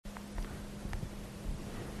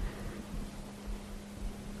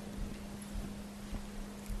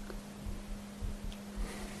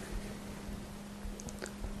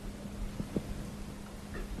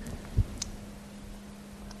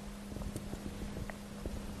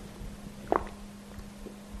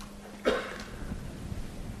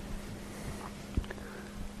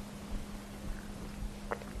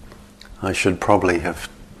I should probably have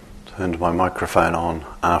turned my microphone on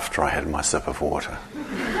after I had my sip of water.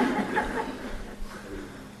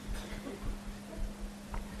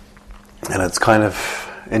 And it's kind of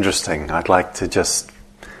interesting. I'd like to just,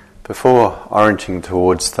 before orienting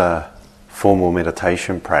towards the formal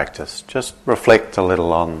meditation practice, just reflect a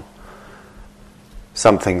little on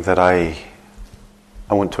something that I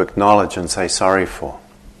want to acknowledge and say sorry for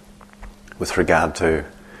with regard to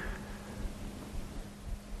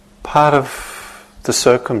part of the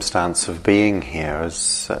circumstance of being here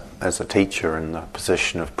as a teacher in the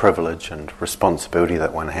position of privilege and responsibility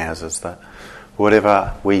that one has is that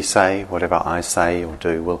whatever we say, whatever I say or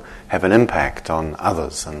do will have an impact on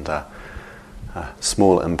others, and a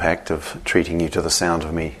small impact of treating you to the sound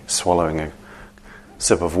of me swallowing a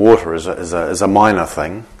sip of water is a minor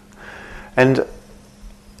thing. And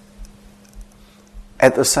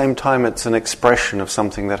at the same time it's an expression of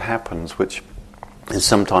something that happens which is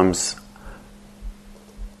sometimes,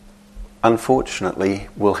 unfortunately,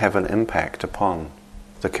 will have an impact upon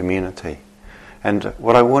the community. And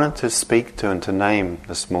what I wanted to speak to and to name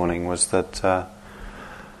this morning was that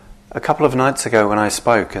a couple of nights ago when I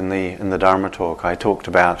spoke in the Dharma talk, I talked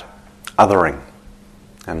about othering.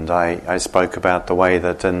 And I spoke about the way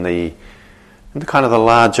that in the kind of the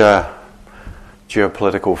larger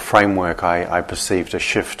geopolitical framework, I perceived a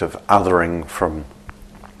shift of othering from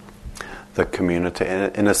the community,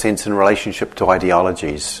 in a sense in relationship to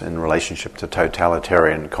ideologies, in relationship to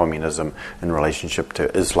totalitarian communism, in relationship to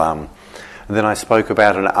Islam. And then I spoke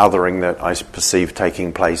about an othering that I perceive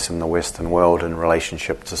taking place in the Western world in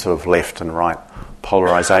relationship to sort of left and right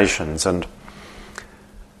polarizations. And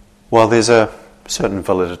while there's a certain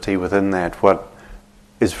validity within that, what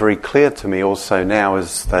is very clear to me also now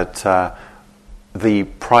is that the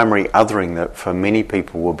primary othering that for many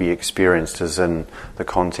people will be experienced is in the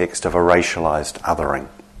context of a racialized othering,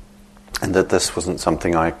 and that this wasn't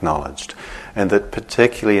something I acknowledged, and that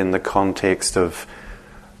particularly in the context of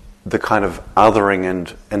the kind of othering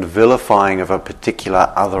and vilifying of a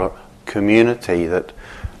particular other community, that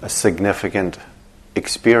a significant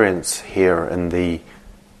experience here in the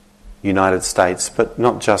United States, but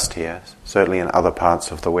not just here, certainly in other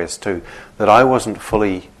parts of the West too, that I wasn't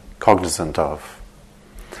fully cognizant of,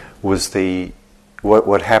 was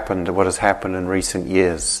what has happened in recent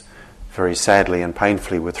years, very sadly and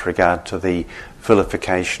painfully, with regard to the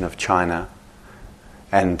vilification of China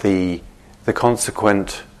and the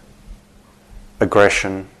consequent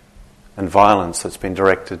aggression and violence that's been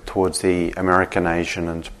directed towards the American, Asian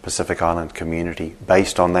and Pacific Island community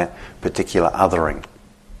based on that particular othering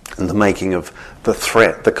and the making of the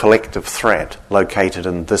threat, the collective threat located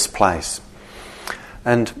in this place.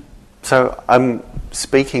 And so I'm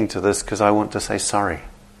speaking to this because I want to say sorry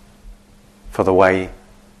for the way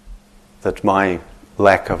that my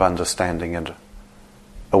lack of understanding and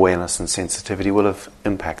awareness and sensitivity will have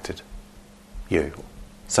impacted you.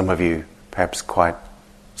 Some of you perhaps quite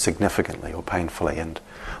significantly or painfully. And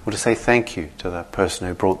I want to say thank you to the person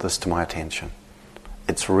who brought this to my attention.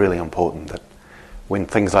 It's really important that when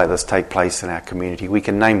things like this take place in our community, we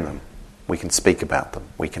can name them, we can speak about them,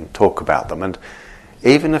 we can talk about them. And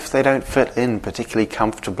even if they don't fit in particularly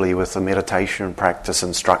comfortably with the meditation practice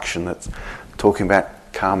instruction that's talking about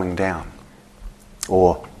calming down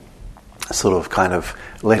or sort of kind of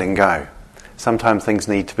letting go, sometimes things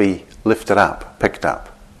need to be lifted up, picked up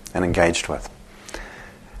and engaged with.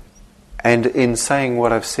 And in saying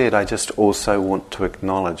what I've said, I just also want to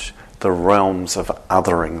acknowledge the realms of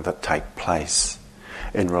othering that take place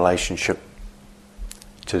in relationship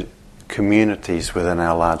to communities within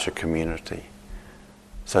our larger community.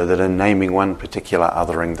 So that in naming one particular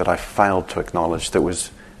othering that I failed to acknowledge that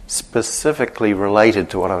was specifically related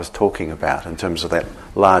to what I was talking about in terms of that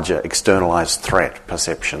larger externalized threat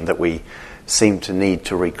perception that we seem to need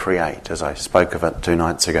to recreate, as I spoke of it 2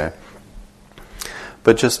 nights ago.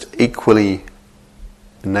 But just equally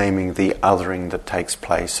naming the othering that takes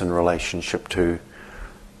place in relationship to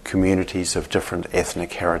communities of different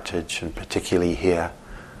ethnic heritage, and particularly here,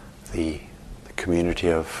 the community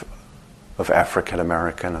of African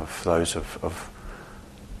American, of those of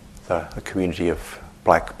the community of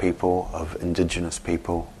black people, of indigenous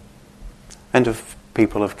people, and of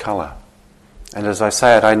people of colour. And as I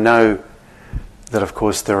say it, I know that of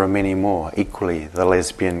course there are many more, equally the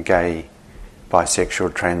lesbian, gay, bisexual,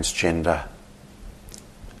 transgender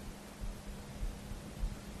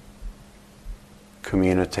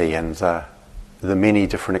community, and the many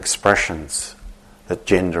different expressions that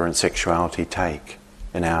gender and sexuality take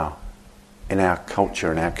in our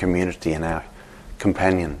culture, in our community, in our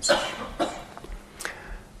companions.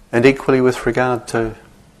 And equally with regard to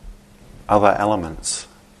other elements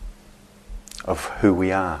of who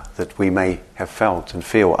we are, that we may have felt and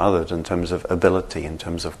feel othered in terms of ability, in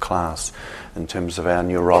terms of class, in terms of our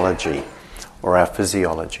neurology or our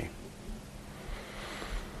physiology.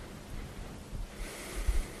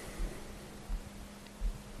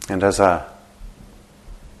 And as a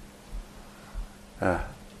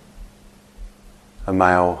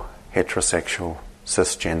male, heterosexual,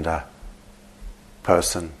 cisgender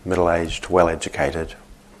person, middle-aged, well-educated,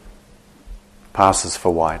 passes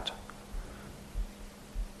for white,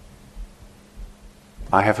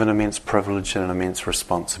 I have an immense privilege and an immense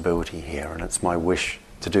responsibility here, and it's my wish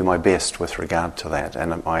to do my best with regard to that,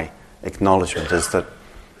 and my acknowledgement is that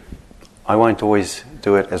I won't always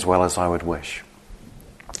do it as well as I would wish.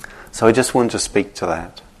 So I just wanted to speak to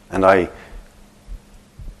that, and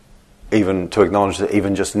even to acknowledge that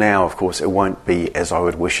even just now, of course, it won't be as I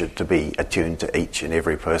would wish it to be, attuned to each and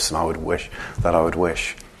every person I would wish.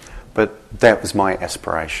 But that was my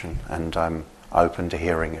aspiration, and I'm open to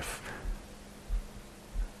hearing if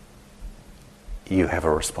you have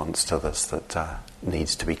a response to this that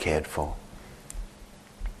needs to be cared for.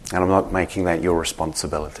 And I'm not making that your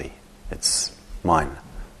responsibility, it's mine,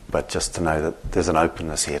 but just to know that there's an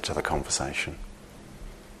openness here to the conversation.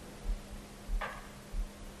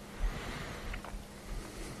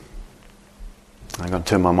 I'm going to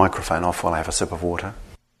turn my microphone off while I have a sip of water.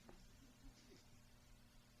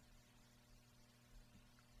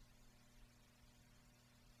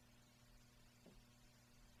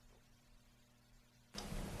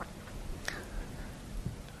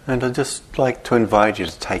 And I'd just like to invite you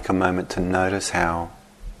to take a moment to notice how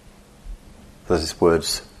these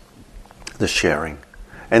words, the sharing,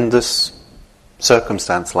 and this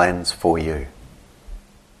circumstance lands for you.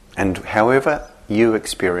 And however you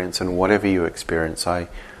experience and whatever you experience, I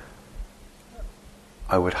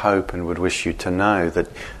would hope and would wish you to know that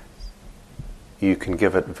you can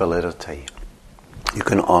give it validity. You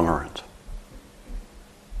can honour it.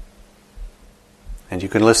 And you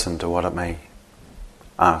can listen to what it may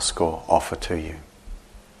ask or offer to you.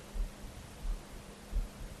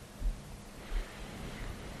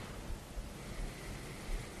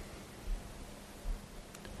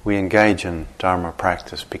 We engage in Dharma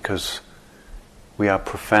practice because we are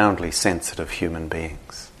profoundly sensitive human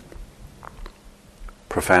beings.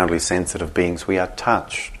 Profoundly sensitive beings. We are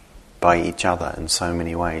touched by each other in so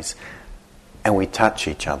many ways, and we touch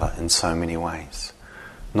each other in so many ways.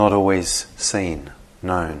 Not always seen,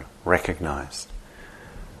 known, recognized.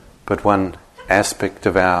 But one aspect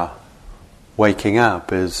of our waking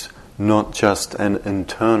up is not just an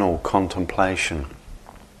internal contemplation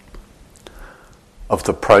of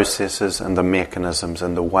the processes and the mechanisms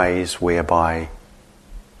and the ways whereby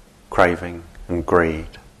craving and greed,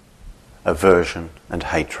 aversion and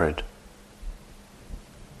hatred,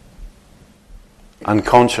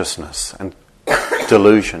 unconsciousness and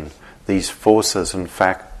delusion, these forces and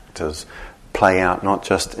factors play out not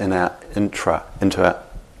just in our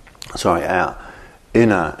our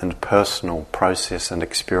inner and personal process and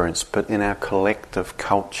experience, but in our collective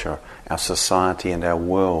culture, our society and our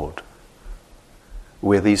world,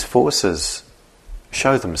 where these forces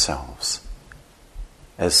show themselves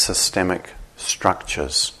as systemic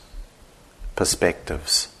structures,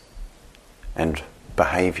 perspectives and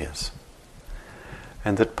behaviours.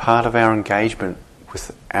 And that part of our engagement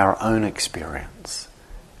with our own experience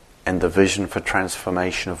and the vision for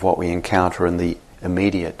transformation of what we encounter in the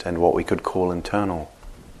immediate and what we could call internal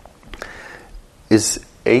is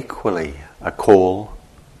equally a call,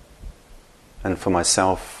 and for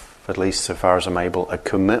myself, at least so far as I'm able, a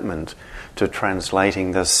commitment to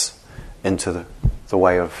translating this into the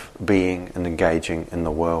way of being and engaging in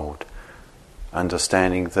the world,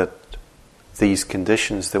 understanding that these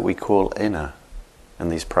conditions that we call inner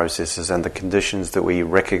and these processes and the conditions that we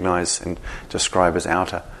recognize and describe as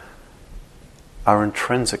outer are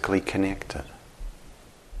intrinsically connected,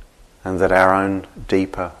 and that our own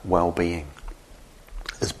deeper well-being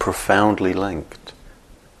is profoundly linked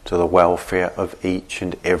to the welfare of each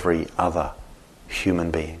and every other human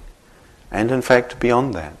being, and in fact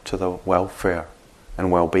beyond that, to the welfare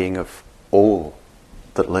and well-being of all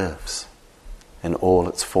that lives in all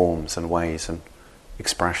its forms and ways and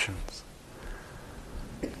expressions.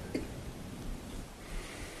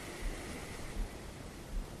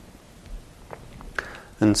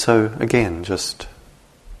 And so again, just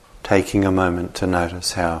taking a moment to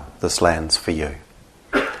notice how this lands for you,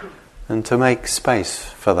 and to make space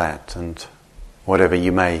for that and whatever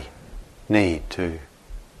you may need to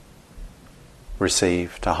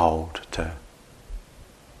receive, to hold, to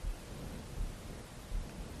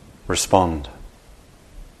respond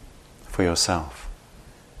for yourself.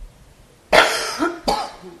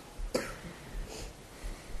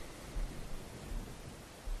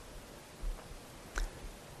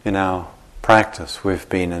 In our practice, we've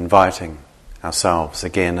been inviting ourselves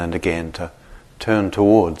again and again to turn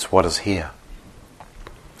towards what is here.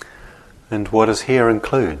 And what is here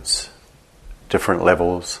includes different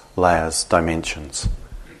levels, layers, dimensions.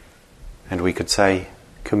 And we could say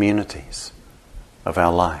communities of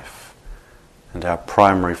our life. And our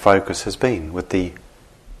primary focus has been with the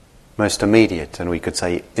most immediate, and we could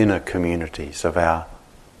say inner communities of our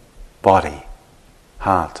body,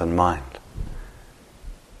 heart and mind.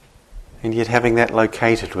 And yet having that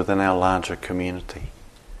located within our larger community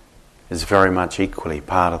is very much equally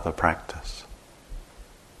part of the practice.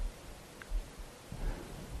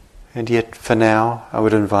 And yet for now, I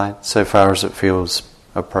would invite, so far as it feels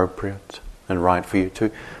appropriate and right for you,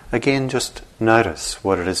 to again just notice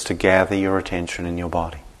what it is to gather your attention in your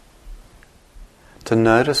body. To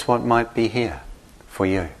notice what might be here for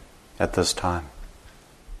you at this time.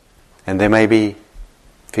 And there may be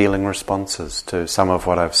feeling responses to some of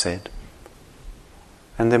what I've said.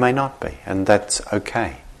 And there may not be, and that's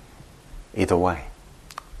okay. Either way,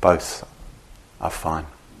 both are fine.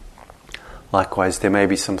 Likewise, there may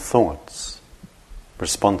be some thoughts,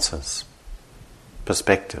 responses,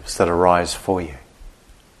 perspectives that arise for you,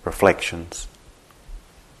 reflections.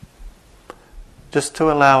 Just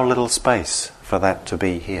to allow a little space for that to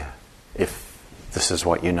be here, if this is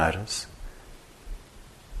what you notice.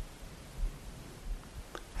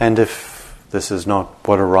 And if this is not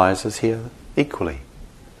what arises here, equally,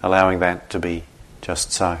 allowing that to be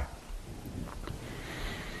just so.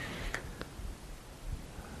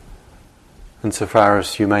 Insofar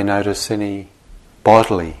as you may notice any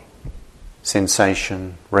bodily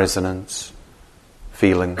sensation, resonance,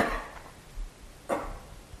 feeling,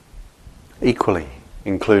 equally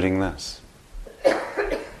including this,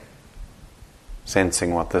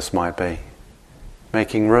 sensing what this might be,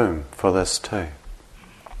 making room for this too.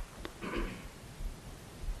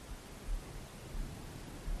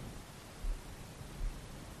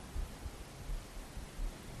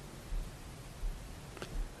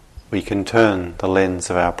 We can turn the lens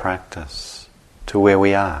of our practice to where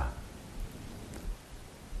we are.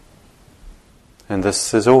 And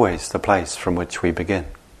this is always the place from which we begin.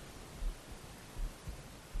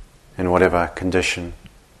 In whatever condition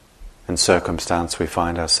and circumstance we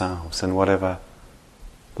find ourselves, in whatever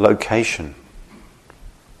location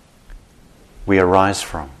we arise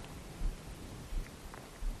from.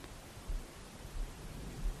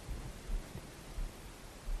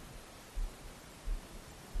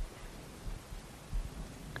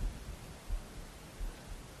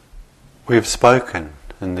 We've spoken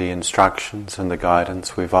in the instructions and the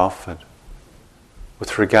guidance we've offered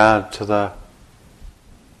with regard to the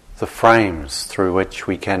frames through which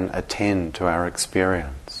we can attend to our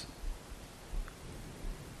experience.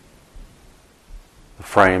 The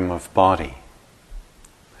frame of body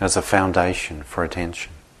as a foundation for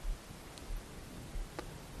attention.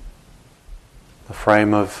 The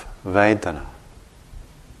frame of Vedana,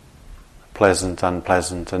 pleasant,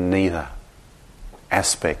 unpleasant, and neither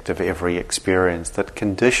aspect of every experience that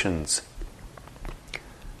conditions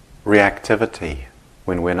reactivity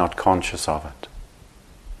when we're not conscious of it.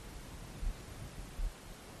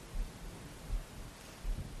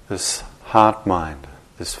 This heart-mind,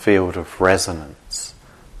 this field of resonance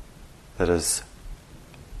that is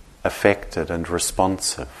affected and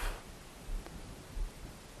responsive.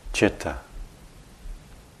 Chitta,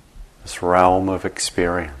 this realm of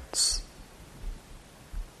experience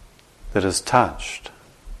that is touched,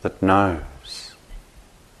 that knows,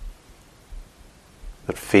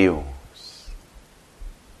 that feels,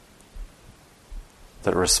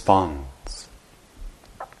 that responds.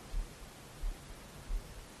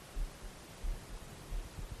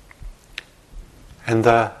 And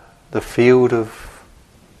the field of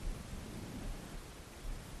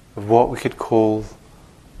what we could call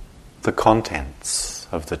the contents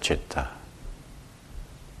of the citta.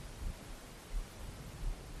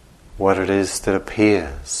 What it is that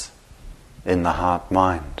appears in the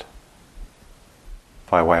heart-mind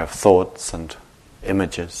by way of thoughts and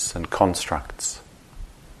images and constructs.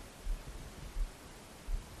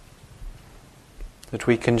 That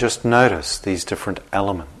we can just notice these different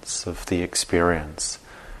elements of the experience.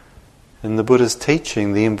 In the Buddha's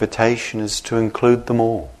teaching, the invitation is to include them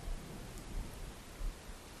all.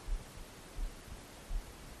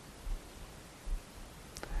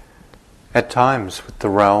 At times, with the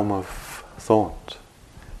realm of thought,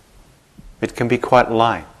 it can be quite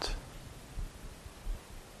light.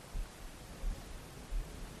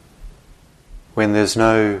 When there's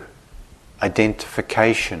no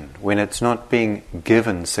identification, when it's not being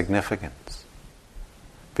given significance,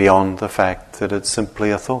 beyond the fact that it's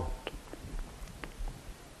simply a thought.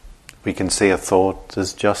 We can see a thought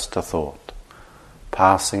as just a thought,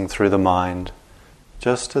 passing through the mind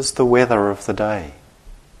just as the weather of the day.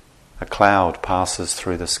 A cloud passes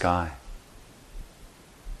through the sky.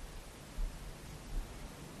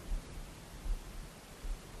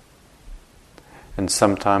 And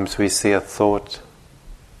sometimes we see a thought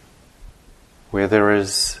where there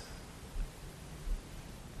is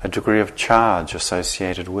a degree of charge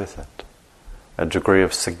associated with it, a degree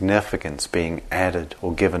of significance being added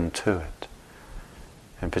or given to it,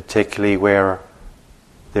 and particularly where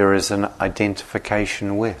there is an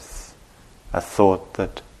identification with a thought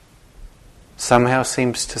that somehow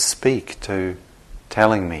seems to speak to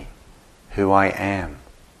telling me who I am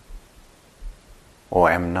or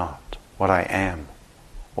am not, what I am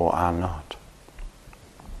or are not.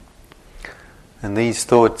 And these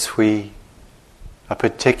thoughts we are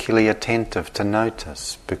particularly attentive to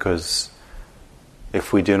notice, because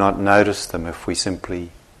if we do not notice them, if we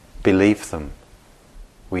simply believe them,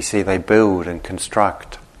 we see they build and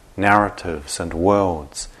construct narratives and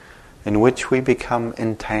worlds in which we become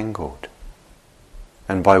entangled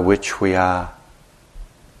and by which we are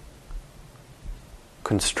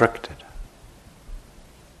constricted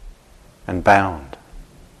and bound.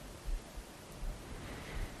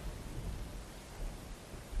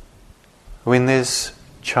 When there's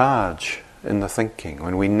charge in the thinking,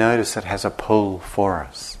 when we notice it has a pull for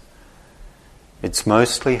us, it's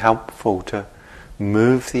mostly helpful to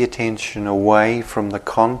move the attention away from the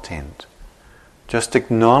content, just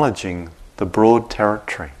acknowledging the broad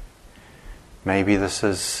territory. Maybe this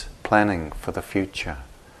is planning for the future,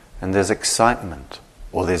 and there's excitement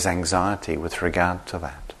or there's anxiety with regard to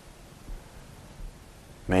that.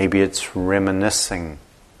 Maybe it's reminiscing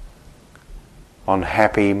on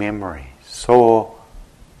happy memories, or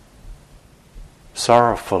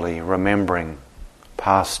sorrowfully remembering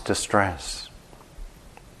past distress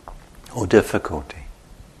or difficulty.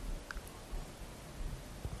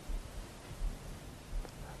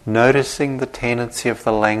 Noticing the tendency of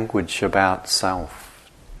the language about self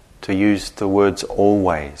to use the words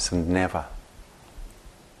always and never.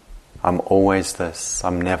 I'm always this,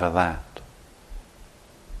 I'm never that.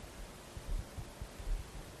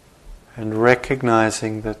 And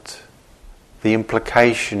recognizing that the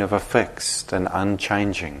implication of a fixed and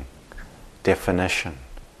unchanging definition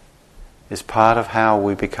is part of how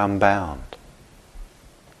we become bound.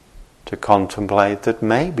 To contemplate that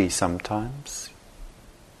maybe sometimes,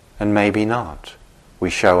 and maybe not,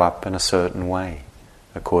 we show up in a certain way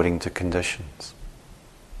according to conditions.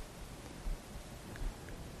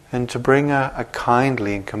 And to bring a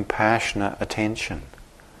kindly and compassionate attention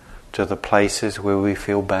to the places where we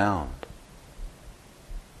feel bound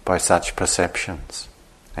by such perceptions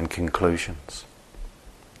and conclusions.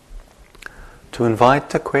 To invite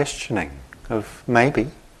the questioning of maybe,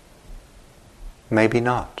 maybe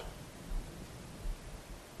not.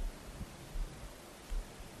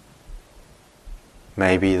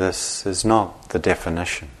 Maybe this is not the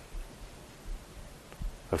definition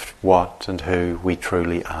of what and who we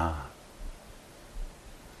truly are.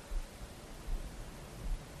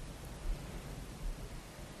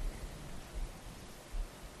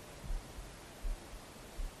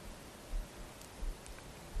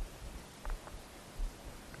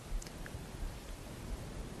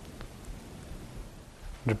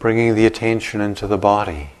 And bringing the attention into the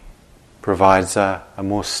body provides a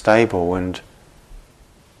more stable and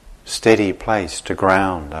steady place to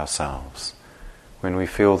ground ourselves when we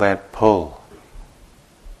feel that pull,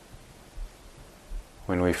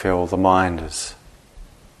 when we feel the mind is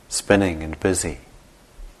spinning and busy,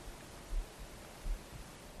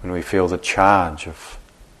 when we feel the charge of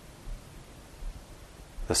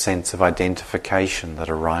the sense of identification that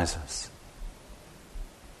arises.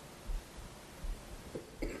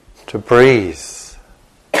 To breathe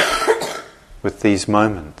with these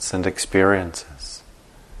moments and experiences,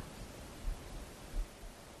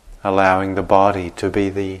 allowing the body to be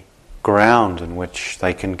the ground in which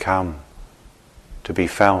they can come to be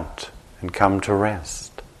felt and come to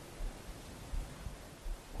rest,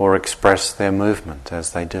 or express their movement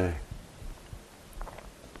as they do.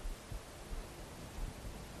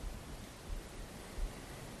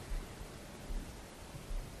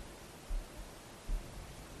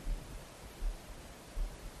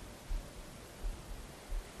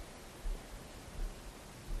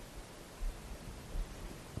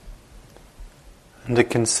 And it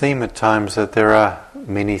can seem at times that there are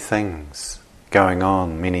many things going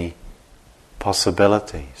on, many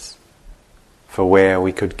possibilities for where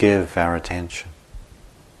we could give our attention.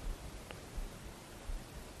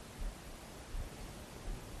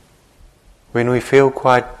 When we feel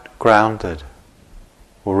quite grounded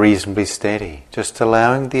or reasonably steady, just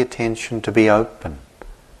allowing the attention to be open,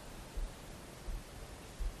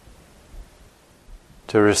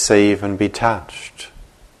 to receive and be touched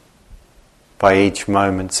by each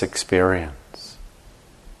moment's experience.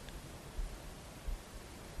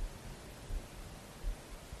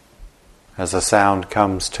 As a sound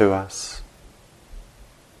comes to us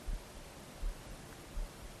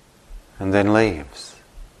and then leaves,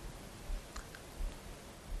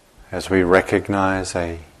 as we recognize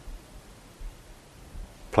a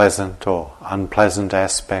pleasant or unpleasant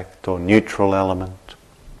aspect or neutral element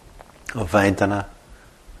of Vedana,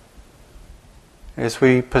 as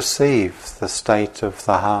we perceive the state of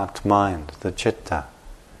the heart, mind, the citta,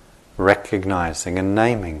 recognizing and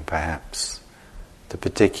naming perhaps the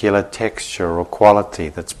particular texture or quality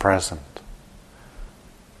that's present,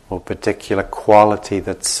 or particular quality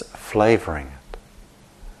that's flavoring it.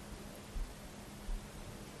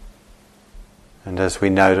 And as we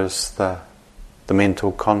notice the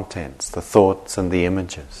mental contents, the thoughts and the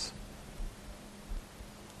images,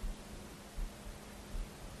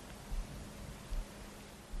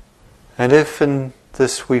 and if in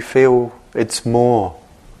this we feel it's more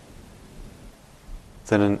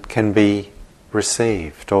than it can be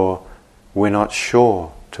received, or we're not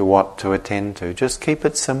sure to what to attend to, just keep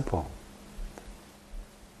it simple.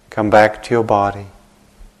 Come back to your body.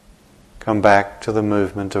 Come back to the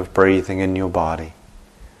movement of breathing in your body.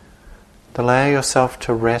 Allow yourself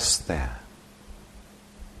to rest there.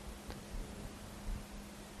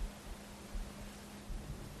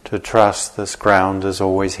 To trust this ground is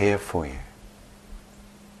always here for you.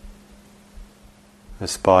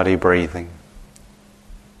 This body breathing.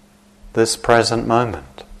 This present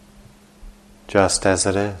moment, just as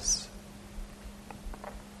it is.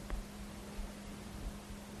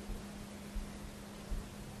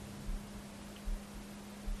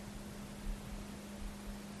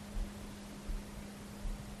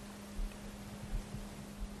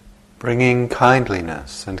 Bringing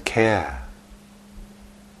kindliness and care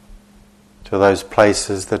to those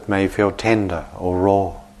places that may feel tender or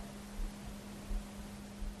raw,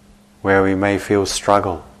 where we may feel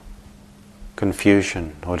struggle,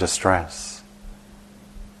 confusion or distress.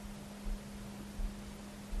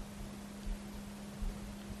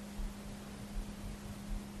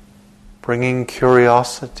 Bringing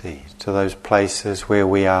curiosity to those places where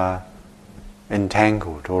we are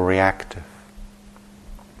entangled or reactive.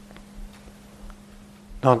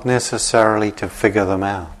 Not necessarily to figure them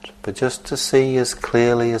out, but just to see as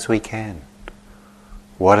clearly as we can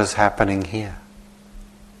what is happening here.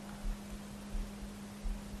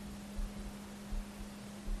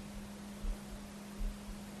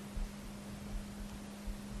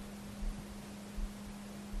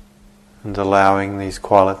 And allowing these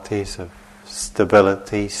qualities of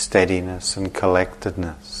stability, steadiness and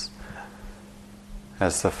collectedness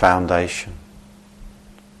as the foundation.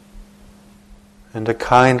 And a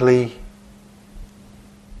kindly,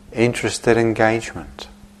 interested engagement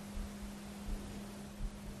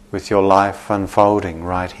with your life unfolding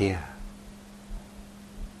right here.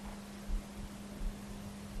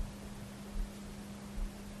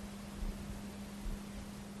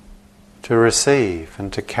 To receive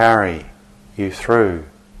and to carry you through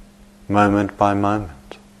moment by moment.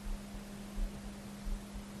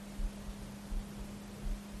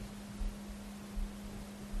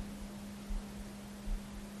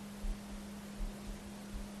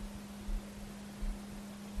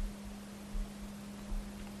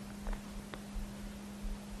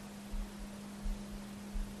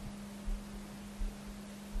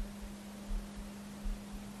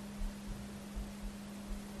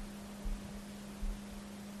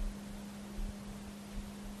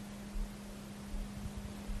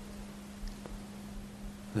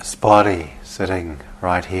 This body sitting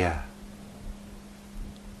right here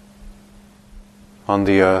on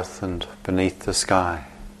the earth and beneath the sky,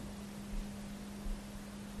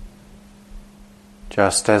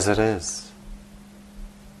 just as it is.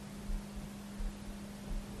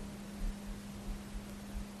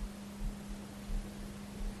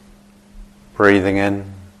 Breathing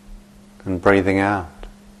in and breathing out,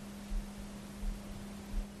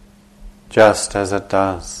 just as it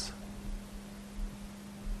does.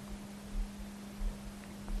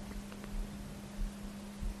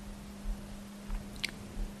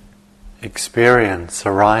 Experience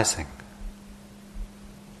arising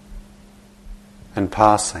and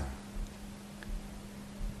passing.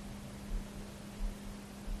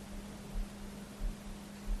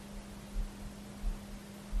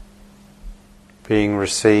 Being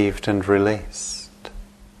received and released,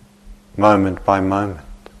 moment by moment.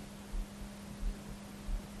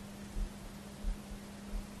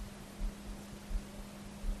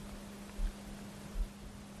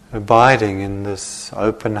 abiding in this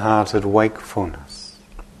open-hearted wakefulness.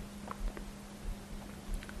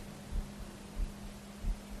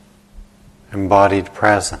 Embodied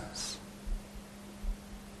presence.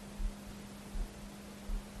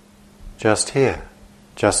 Just here,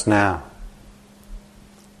 just now,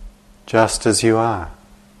 just as you are.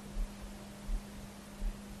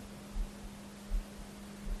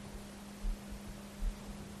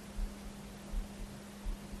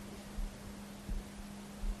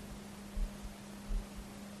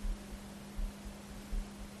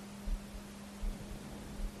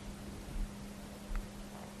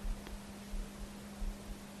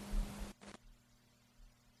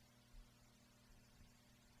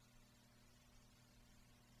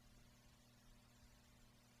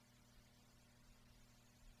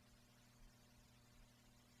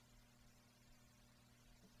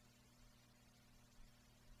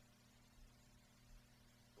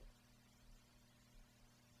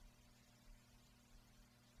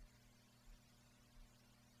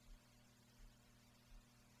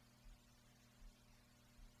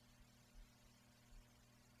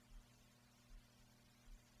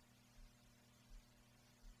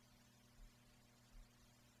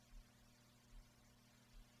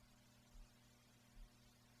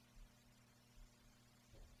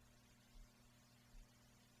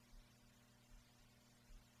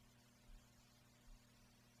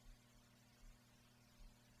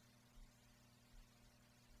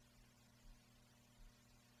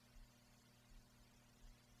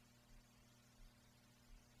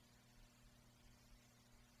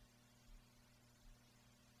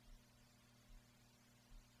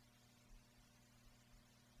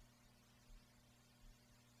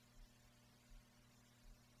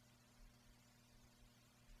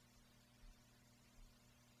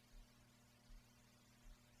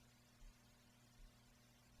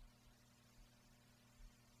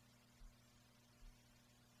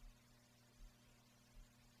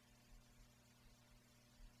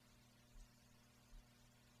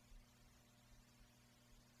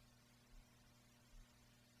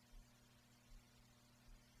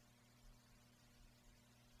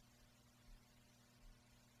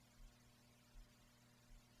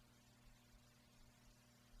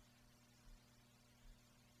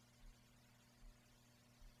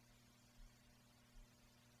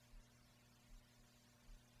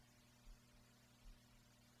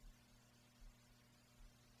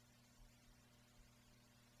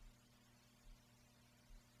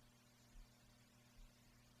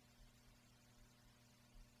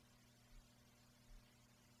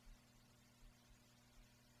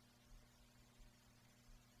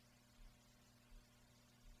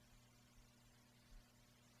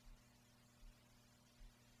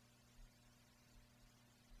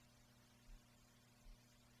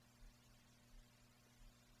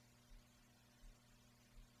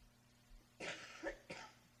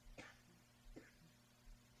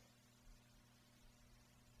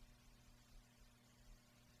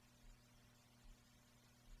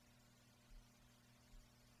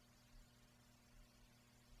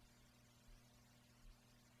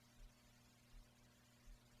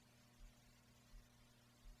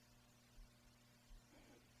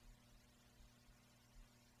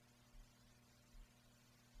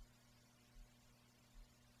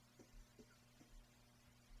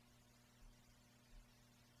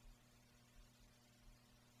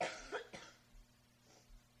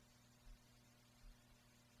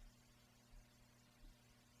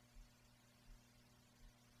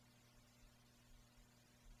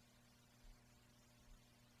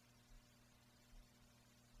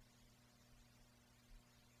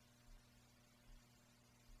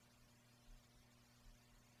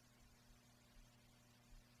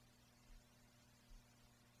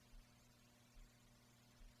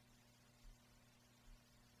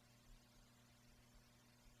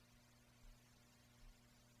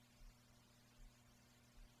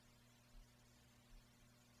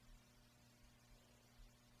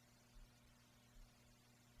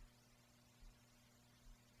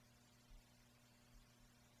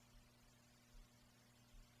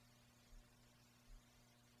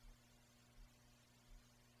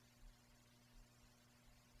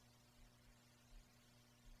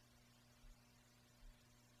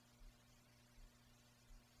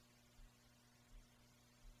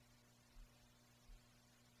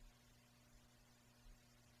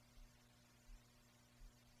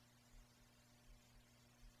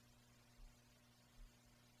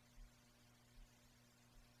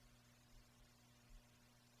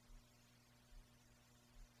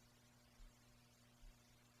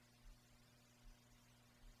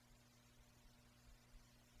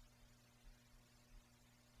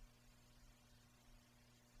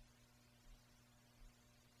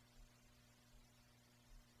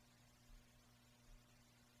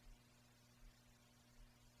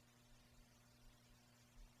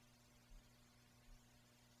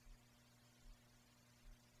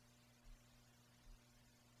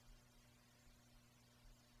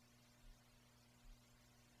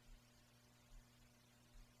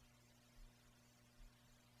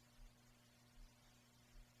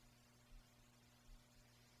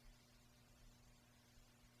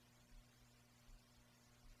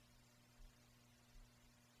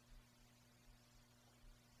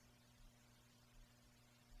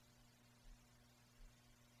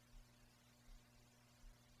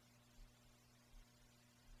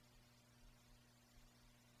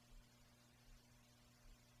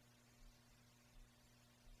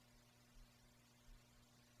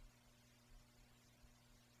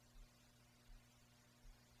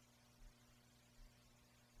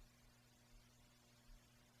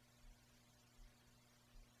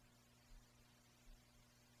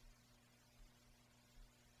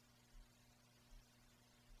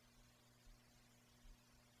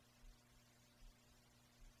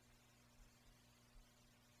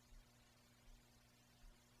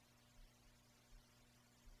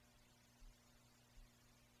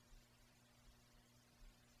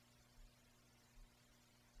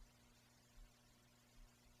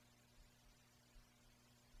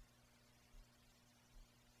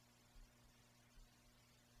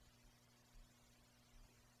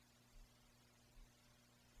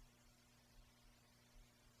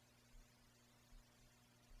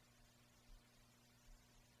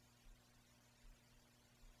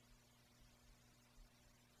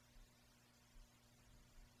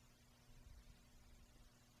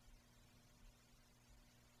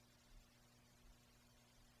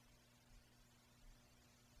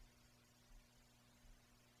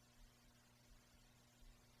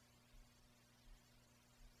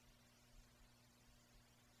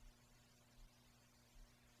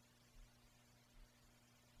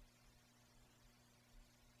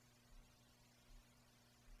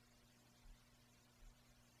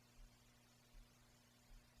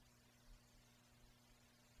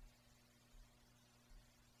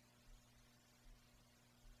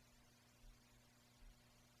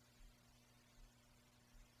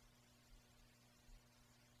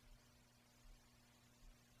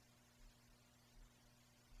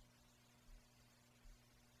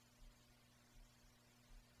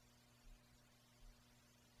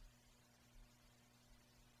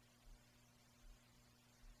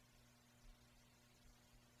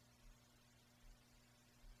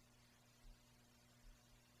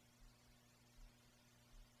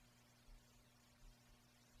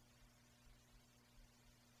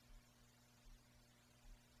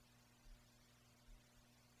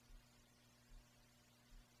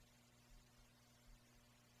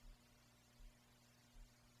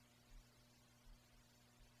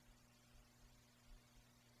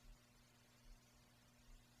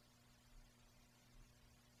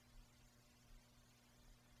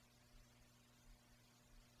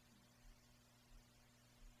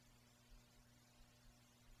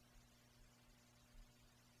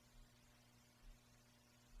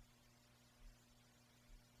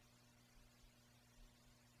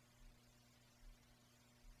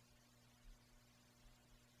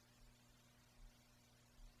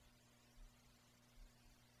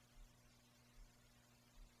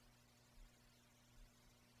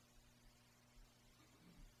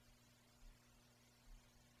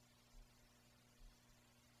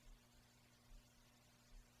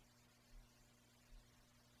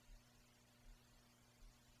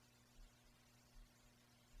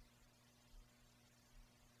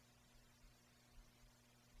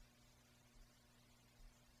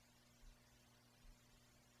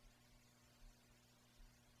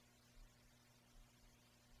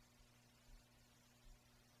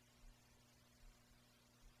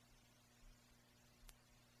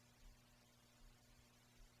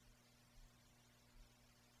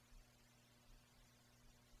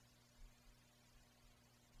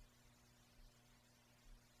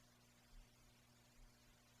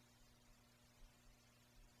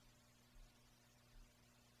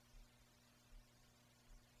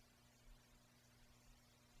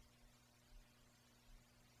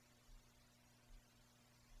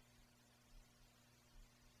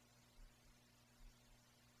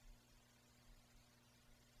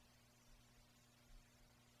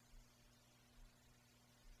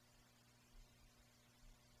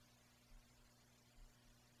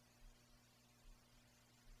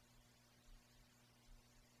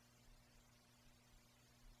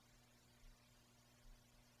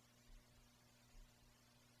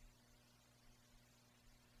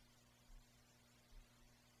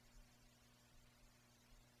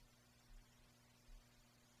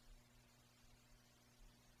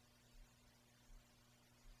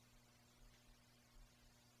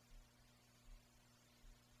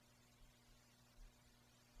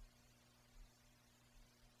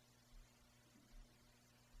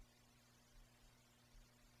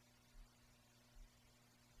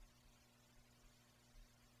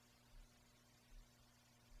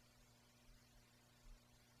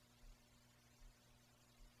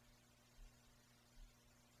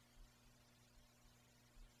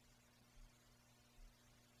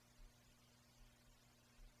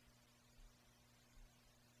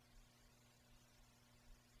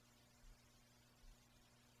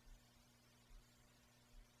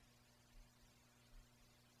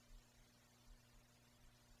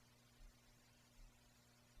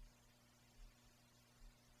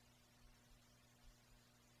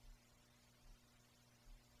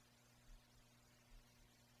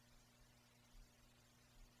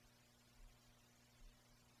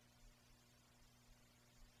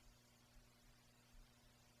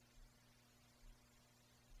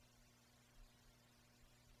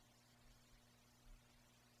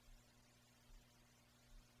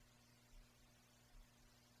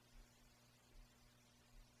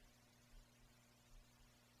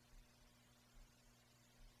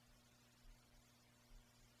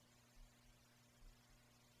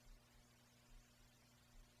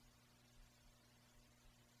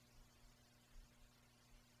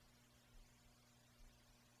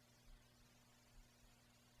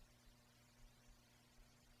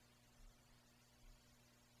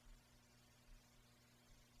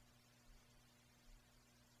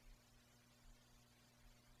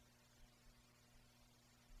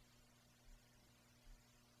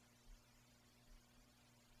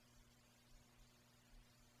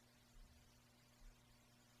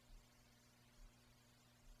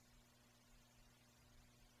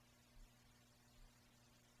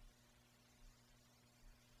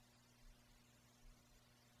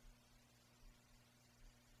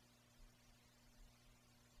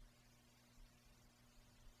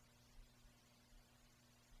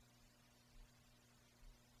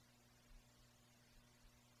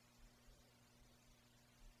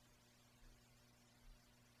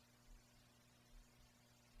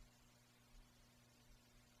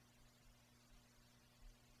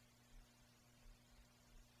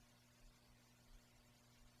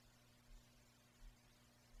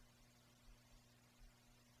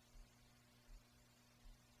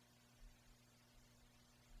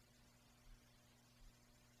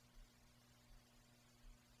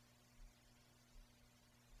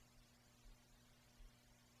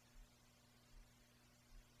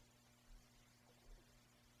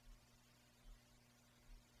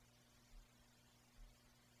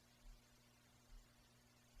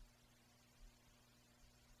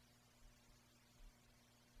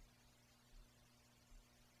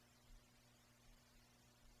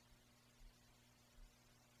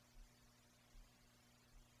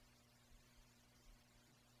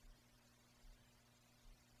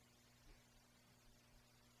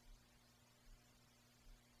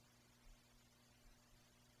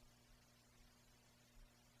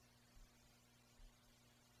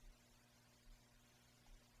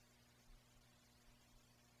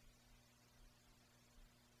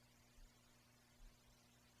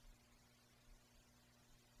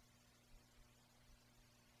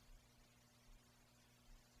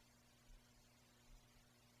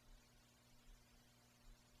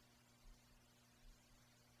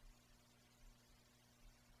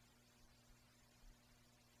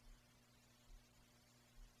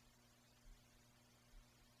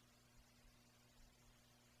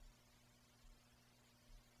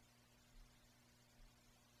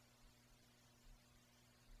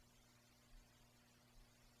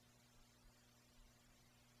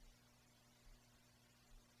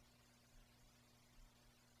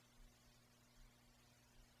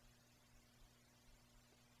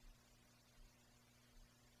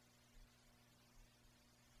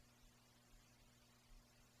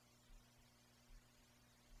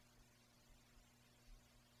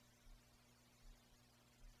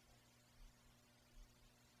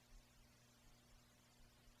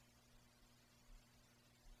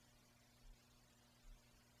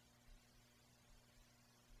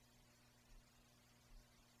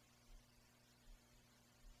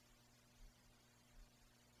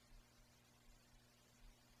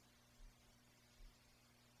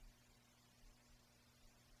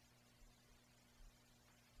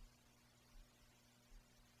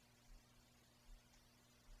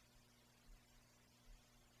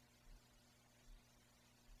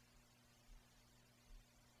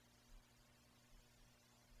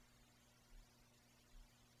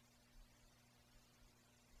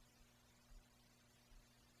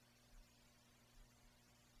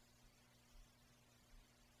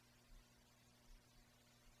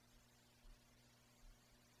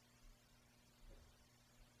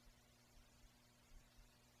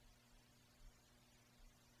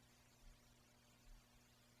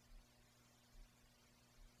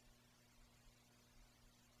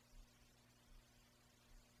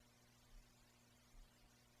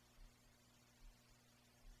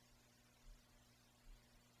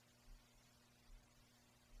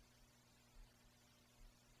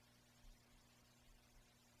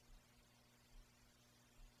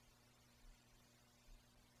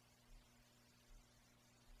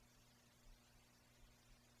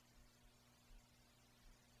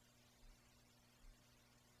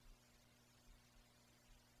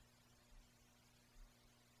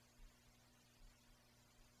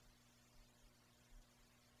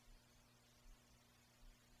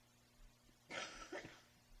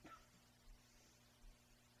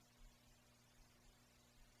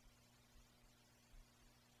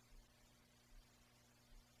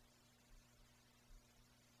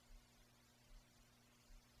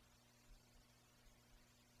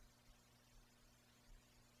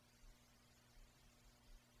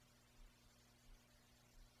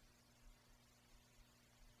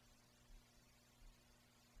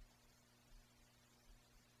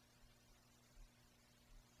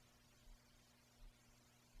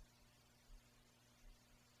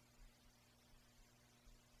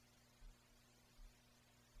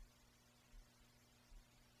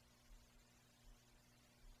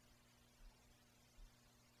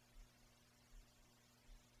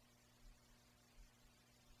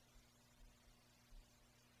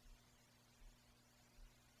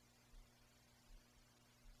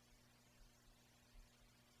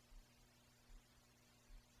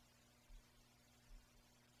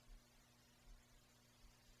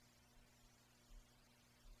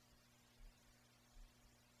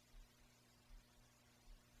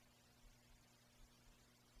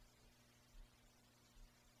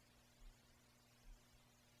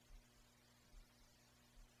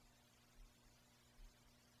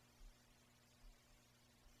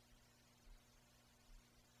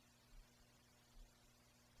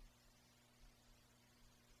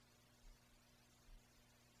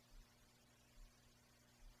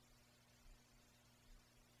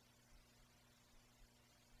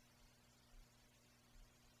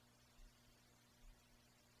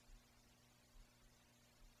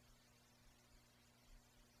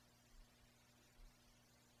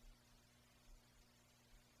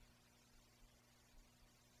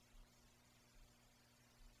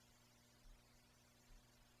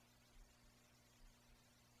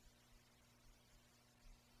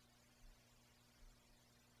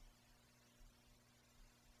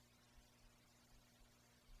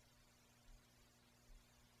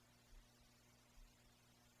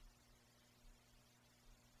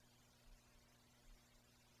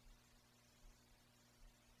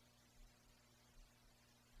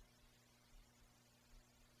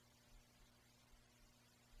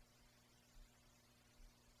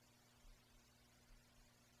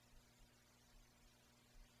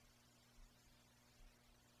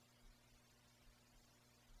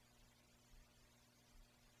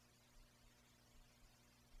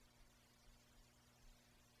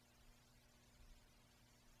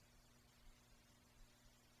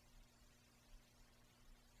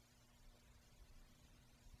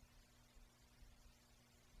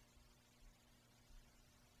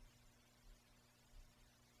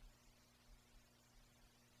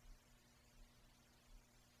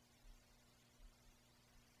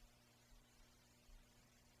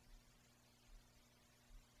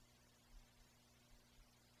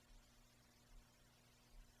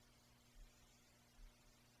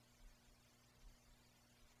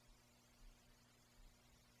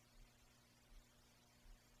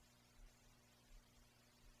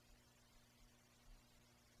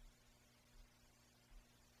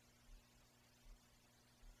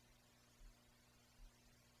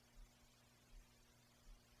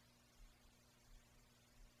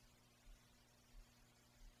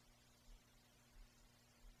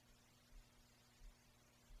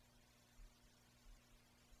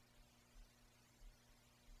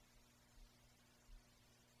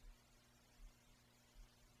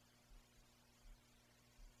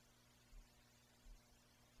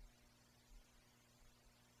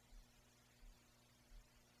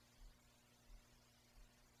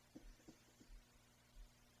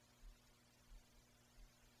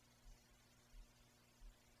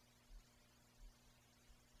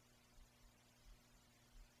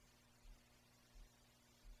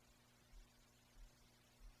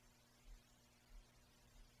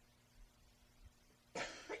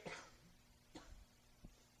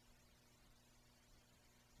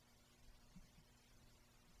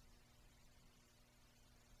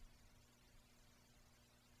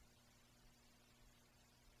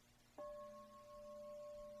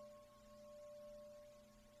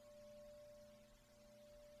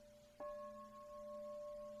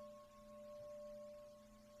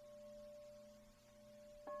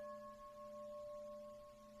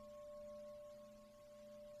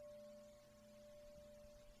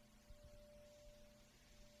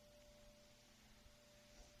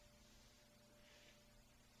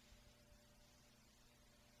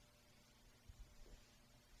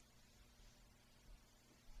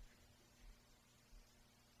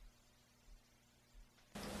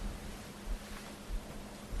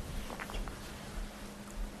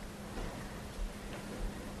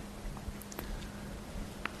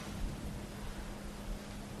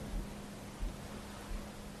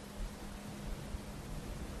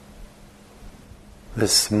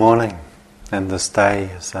 This morning and this day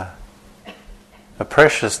is a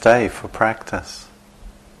precious day for practice.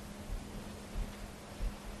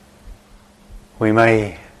 We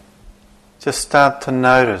may just start to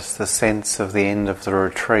notice the sense of the end of the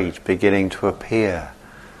retreat beginning to appear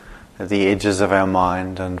at the edges of our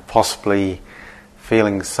mind, and possibly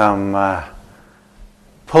feeling some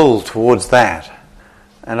pull towards that.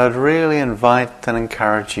 And I'd really invite and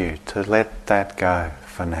encourage you to let that go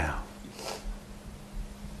for now.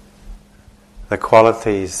 The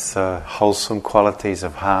qualities, wholesome qualities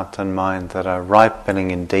of heart and mind that are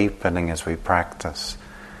ripening and deepening as we practice.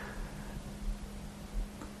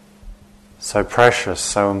 So precious,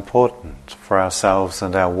 so important for ourselves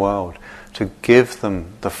and our world, to give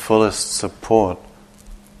them the fullest support,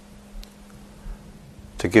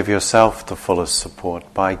 to give yourself the fullest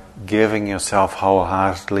support by giving yourself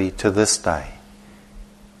wholeheartedly to this day,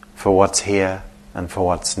 for what's here and for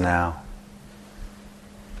what's now.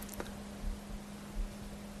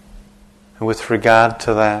 And with regard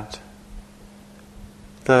to that,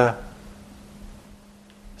 the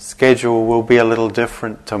schedule will be a little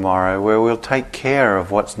different tomorrow, where we'll take care of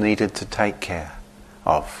what's needed to take care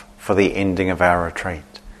of for the ending of our retreat,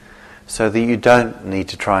 so that you don't need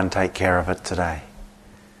to try and take care of it today.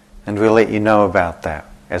 And we'll let you know about that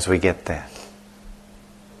as we get there.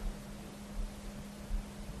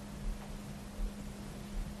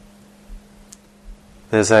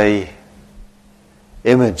 There's a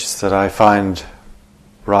image that I find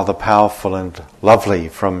rather powerful and lovely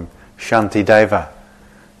from Shantideva,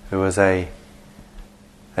 who was a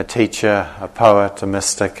teacher, a poet, a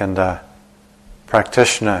mystic, and a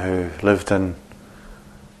practitioner who lived in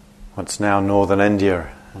what's now northern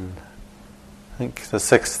India in, I think, the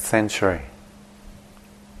 6th century.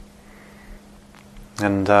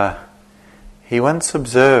 And he once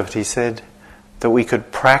observed, he said, that we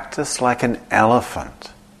could practice like an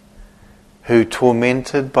elephant who,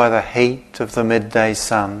 tormented by the heat of the midday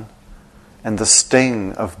sun and the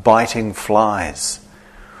sting of biting flies,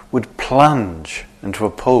 would plunge into a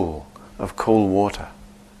pool of cool water.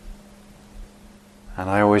 And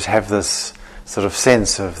I always have this sort of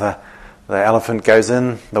sense of the elephant goes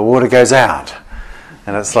in, the water goes out.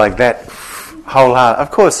 And it's like that wholehearted. Of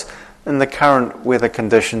course, in the current weather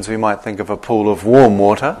conditions, we might think of a pool of warm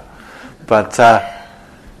water, but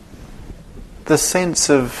the sense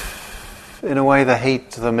of, in a way, the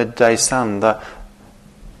heat of the midday sun, the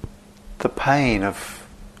pain of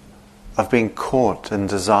being caught in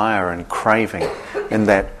desire and craving in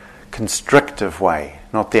that constrictive way,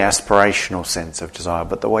 not the aspirational sense of desire,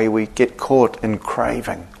 but the way we get caught in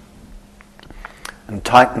craving and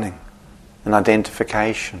tightening and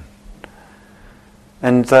identification.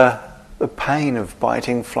 And the pain of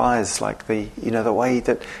biting flies, like the way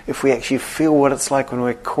that if we actually feel what it's like when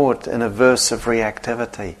we're caught in aversive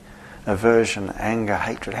reactivity, aversion, anger,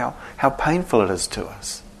 hatred, how painful it is to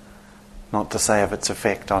us, not to say of its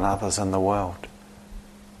effect on others in the world.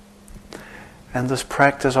 And this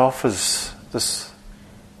practice offers this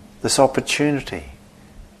opportunity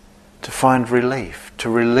to find relief, to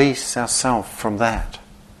release ourselves from that.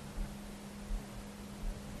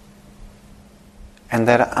 And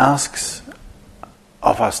that asks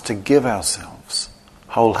of us to give ourselves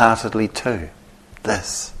wholeheartedly to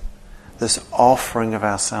this offering of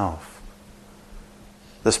ourselves,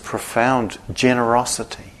 this profound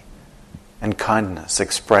generosity and kindness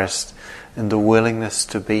expressed in the willingness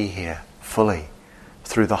to be here fully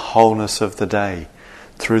through the wholeness of the day,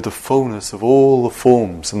 through the fullness of all the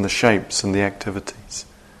forms and the shapes and the activities.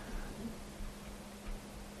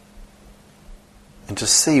 And to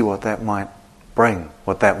see what that might bring,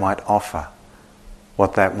 what that might offer,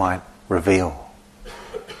 what that might reveal.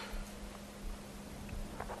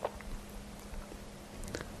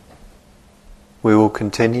 We will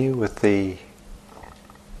continue with the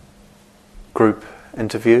group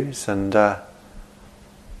interviews, and there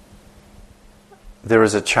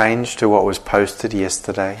is a change to what was posted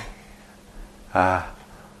yesterday.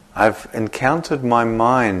 I've encountered my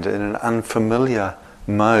mind in an unfamiliar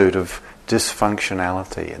mode of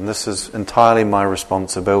dysfunctionality, and this is entirely my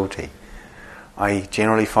responsibility. I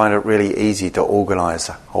generally find it really easy to organise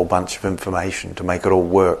a whole bunch of information to make it all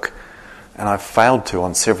work, and I've failed to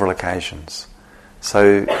on several occasions.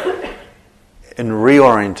 So in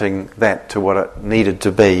reorienting that to what it needed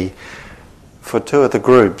to be, for two of the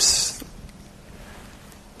groups,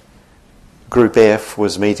 Group F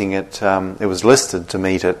was meeting at, it was listed to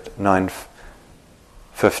meet at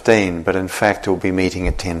 9:15, but in fact it will be meeting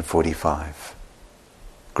at 10:45,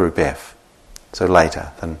 Group F, so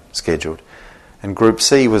later than scheduled. And Group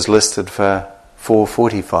C was listed for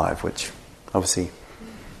 4:45, which obviously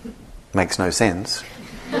makes no sense.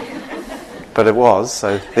 But it was,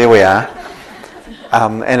 so there we are.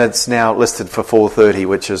 And it's now listed for 4:30,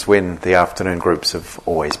 which is when the afternoon groups have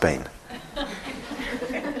always been.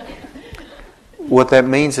 What that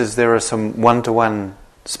means is there are some one-to-one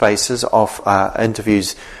spaces of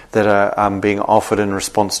interviews that are being offered in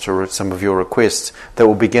response to some of your requests that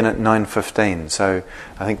will begin at 9:15. So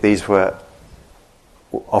I think these were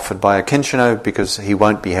offered by a Kinshino because he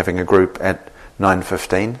won't be having a group at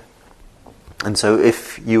 9:15. And so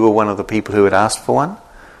if you were one of the people who had asked for one,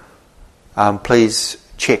 please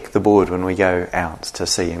check the board when we go out to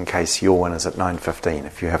see in case your one is at 9:15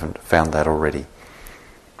 if you haven't found that already.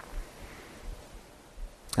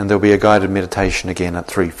 And there'll be a guided meditation again at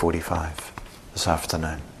 3:45 this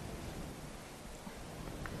afternoon.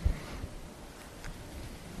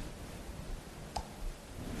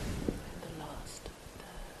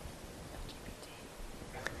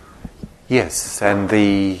 Yes, and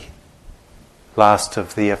the last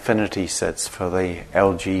of the affinity sets for the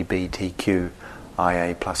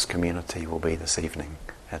LGBTQIA plus community will be this evening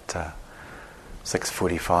at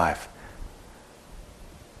 6:45.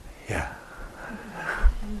 Yeah.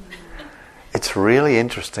 It's really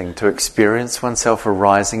interesting to experience oneself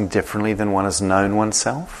arising differently than one has known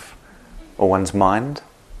oneself or one's mind.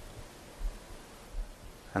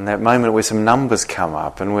 And that moment where some numbers come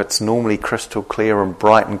up and where it's normally crystal clear and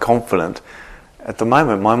bright and confident, at the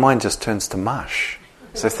moment my mind just turns to mush.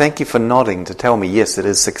 So thank you for nodding to tell me, yes, it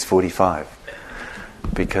is 6:45.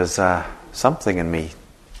 Because something in me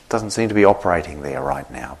doesn't seem to be operating there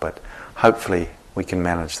right now. But hopefully we can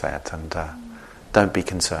manage that, and don't be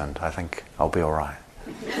concerned. I think I'll be all right.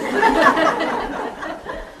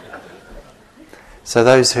 So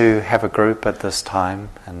those who have a group at this time,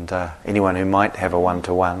 and anyone who might have a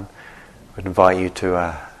one-to-one, would invite you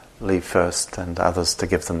to leave first, and others to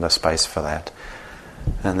give them the space for that.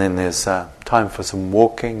 And then there's time for some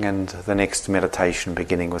walking, and the next meditation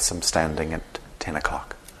beginning with some standing at 10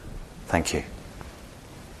 o'clock. Thank you.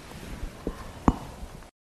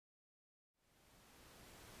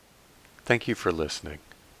 Thank you for listening.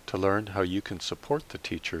 To learn how you can support the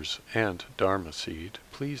teachers and Dharma Seed,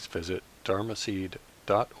 please visit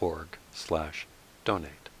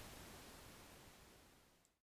dharmaseed.org/donate.